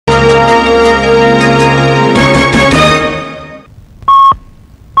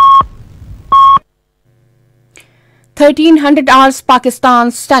1300 hours Pakistan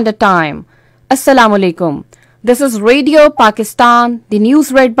Standard Time. Assalamu alaikum. This is Radio Pakistan, the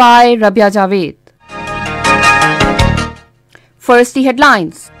news read by Rabia Javed. First, the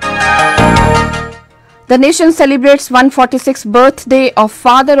headlines. The nation celebrates 146th birthday of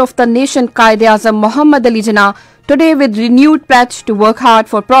Father of the Nation Quaid-e-Azam Muhammad Ali Jinnah today with renewed pledge to work hard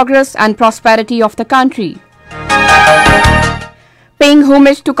for progress and prosperity of the country. Paying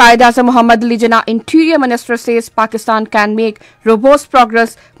homage to Quaid-e-Azam Muhammad Ali Jinnah, Interior Minister says Pakistan can make robust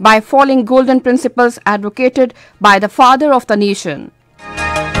progress by following golden principles advocated by the Father of the Nation.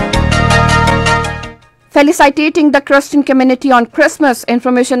 Felicitating the Christian community on Christmas,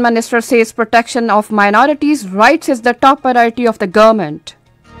 Information Minister says protection of minorities' rights is the top priority of the government.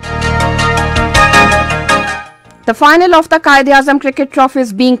 The final of the Quaid-e-Azam Cricket Trophy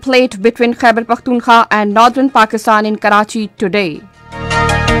is being played between Khyber Pakhtunkhwa and Northern Pakistan in Karachi today.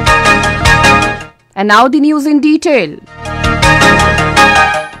 And now the news in detail.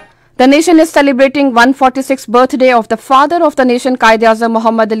 The nation is celebrating 146th birthday of the Father of the Nation Quaid-e-Azam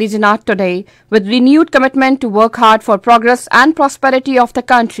Muhammad Ali Jinnah today with renewed commitment to work hard for progress and prosperity of the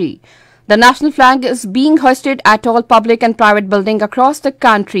country. The national flag is being hoisted at all public and private buildings across the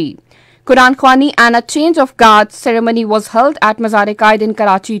country. Quran Khwani and a change of guard ceremony was held at Mazar-e-Qaid in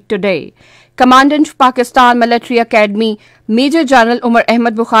Karachi today. Commandant of Pakistan Military Academy, Major General Umar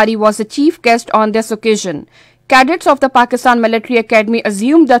Ahmad Bukhari was the chief guest on this occasion. Cadets of the Pakistan Military Academy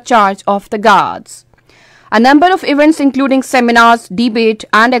assumed the charge of the guards. A number of events including seminars, debate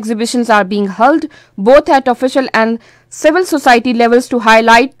and exhibitions are being held both at official and civil society levels to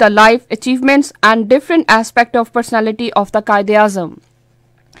highlight the life achievements and different aspects of personality of the Quaid-e-Azam.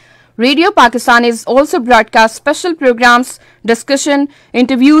 Radio Pakistan is also broadcast special programs, discussion,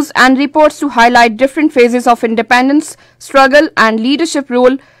 interviews and reports to highlight different phases of independence, struggle and leadership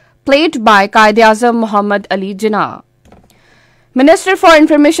role played by Quaid-e-Azam Muhammad Ali Jinnah. Minister for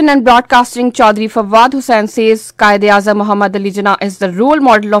Information and Broadcasting Chaudhry Fawad Hussain says Quaid-e-Azam Muhammad Ali Jinnah is the role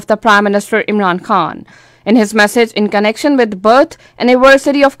model of the Prime Minister Imran Khan. In his message in connection with the birth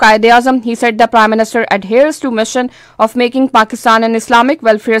anniversary of Quaid-e-Azam, he said the Prime Minister adheres to mission of making Pakistan an Islamic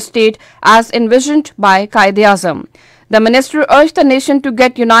welfare state as envisioned by Quaid-e-Azam. The minister urged the nation to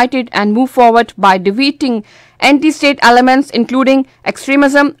get united and move forward by defeating anti-state elements including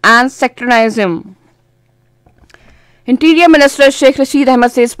extremism and sectarianism. Interior Minister Sheikh Rashid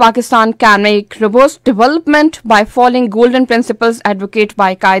Ahmed says Pakistan can make robust development by following golden principles advocated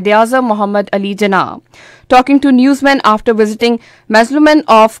by Quaid-e-Azam Muhammad Ali Jinnah. Talking to newsmen after visiting Mausoleum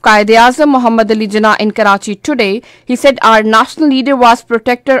of Quaid-e-Azam Muhammad Ali Jinnah in Karachi today, he said our national leader was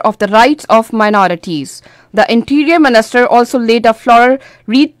protector of the rights of minorities. The Interior Minister also laid a floral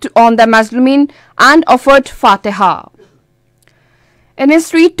wreath on the Mausoleum and offered Fatiha. In his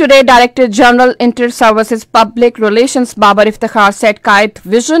tweet today, Director General Inter-Services Public Relations Babar Iftikhar said Quaid's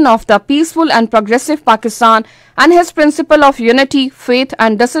vision of the peaceful and progressive Pakistan and his principle of unity, faith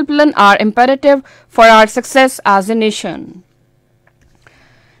and discipline are imperative for our success as a nation.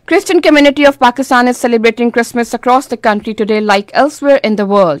 Christian community of Pakistan is celebrating Christmas across the country today like elsewhere in the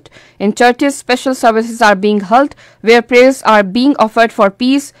world. In churches, special services are being held where prayers are being offered for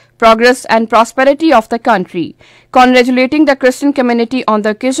peace, progress and prosperity of the country. Congratulating the Christian community on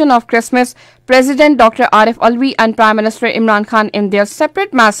the occasion of Christmas, President Dr. Arif Alvi and Prime Minister Imran Khan in their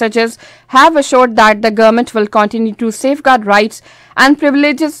separate messages have assured that the government will continue to safeguard rights and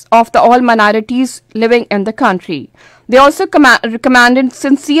privileges of all minorities living in the country. They also commended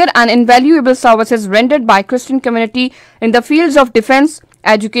sincere and invaluable services rendered by Christian community in the fields of defense,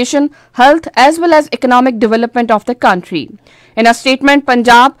 education, health as well as economic development of the country. In a statement,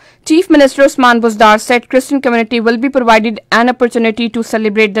 Punjab Chief Minister Usman Buzdar said Christian community will be provided an opportunity to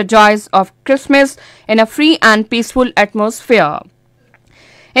celebrate the joys of Christmas in a free and peaceful atmosphere.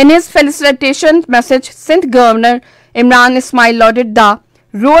 In his felicitation message, Sindh Governor Imran Ismail lauded the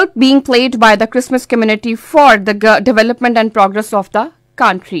role being played by the Christmas community for the development and progress of the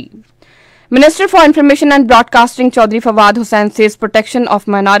country. Minister for Information and Broadcasting Chaudhry Fawad Hussain says protection of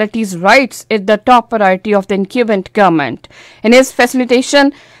minorities' rights is the top priority of the incumbent government. In his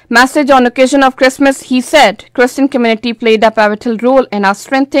facilitation message on occasion of Christmas, he said Christian community played a pivotal role in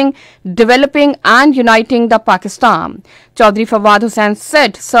strengthening, developing and uniting the Pakistan. Chaudhry Fawad Hussain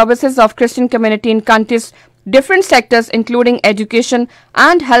said services of Christian community in countries' different sectors including education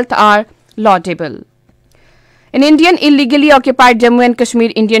and health are laudable. In Indian illegally occupied Jammu and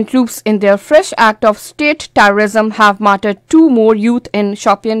Kashmir, Indian troops in their fresh act of state terrorism have martyred 2 more youth in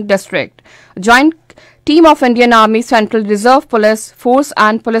Shopian district. A joint team of Indian Army, Central Reserve Police Force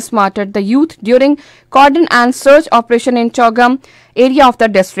and police martyred the youth during cordon and search operation in Chaugam area of the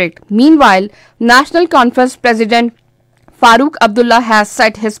district. Meanwhile, National Conference President Farooq Abdullah has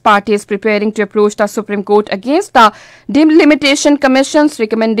said his party is preparing to approach the Supreme Court against the Delimitation Commission's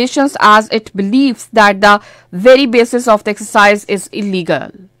recommendations as it believes that the very basis of the exercise is illegal.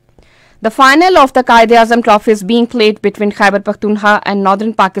 The final of the Quaid-e-Azam Trophy is being played between Khyber Pakhtunkhwa and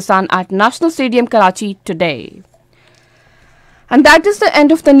Northern Pakistan at National Stadium, Karachi today. And that is the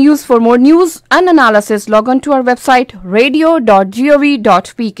end of the news. For more news and analysis, log on to our website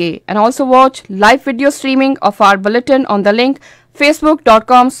radio.gov.pk and also watch live video streaming of our bulletin on the link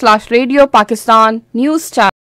facebook.com/Radio Pakistan News channel.